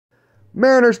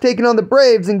Mariners taking on the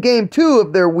Braves in Game 2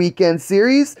 of their weekend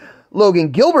series.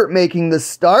 Logan Gilbert making the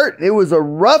start. It was a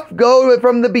rough go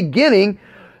from the beginning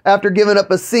after giving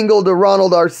up a single to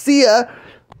Ronald Arcia.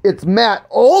 It's Matt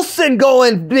Olson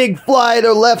going big fly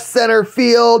to left center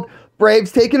field.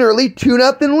 Braves take an early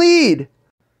 2-0 lead.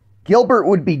 Gilbert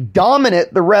would be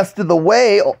dominant the rest of the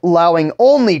way, allowing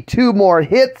only 2 more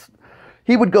hits.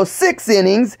 He would go 6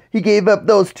 innings. He gave up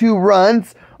those 2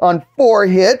 runs on 4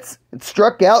 hits and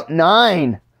struck out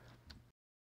 9.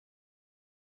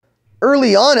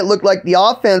 Early on, it looked like the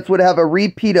offense would have a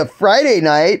repeat of Friday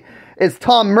night as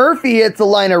Tom Murphy hits a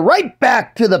liner right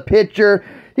back to the pitcher.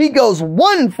 He goes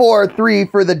 1-4-3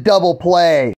 for the double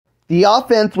play. The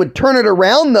offense would turn it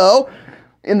around, though.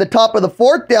 In the top of the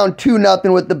 4th, down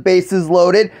 2-0 with the bases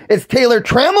loaded. It's Taylor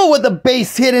Trammell with a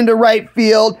base hit into right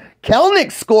field.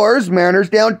 Kelenic scores. Mariners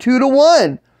down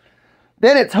 2-1.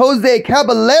 Then it's Jose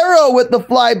Caballero with the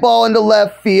fly ball into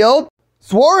left field.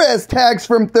 Suárez tags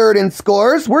from third and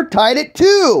scores. We're tied at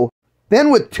 2. Then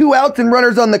with 2 outs and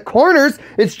runners on the corners,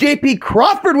 it's J.P.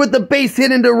 Crawford with the base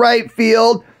hit into right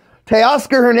field.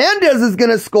 Teoscar Hernandez is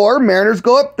going to score. Mariners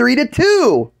go up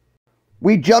 3-2.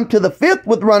 We jump to the 5th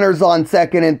with runners on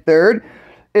second and third.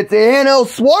 It's Eugenio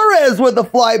Suárez with a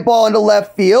fly ball into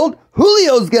left field.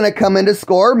 Julio's going to come in to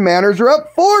score. Mariners are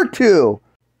up 4-2.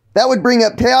 That would bring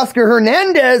up Teoscar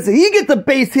Hernandez. He gets a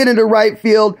base hit into right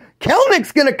field.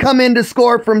 Kelenic's going to come in to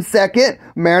score from second.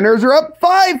 Mariners are up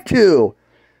 5-2.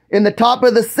 In the top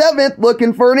of the 7th,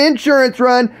 looking for an insurance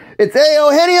run, it's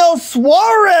Eugenio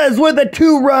Suárez with a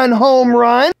 2-run home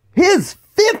run. His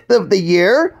 5th of the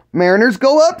year. Mariners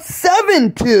go up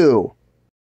 7-2.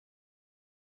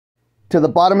 To the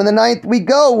bottom of the 9th we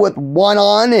go with 1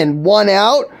 on and 1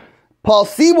 out. Paul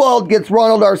Sewald gets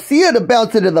Ronald Arcia to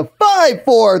bounce into the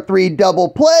 5-4-3 double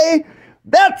play.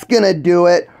 That's going to do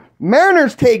it.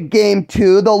 Mariners take Game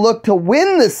 2. They'll look to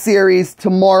win the series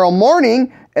tomorrow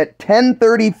morning at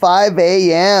 10:35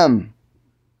 a.m.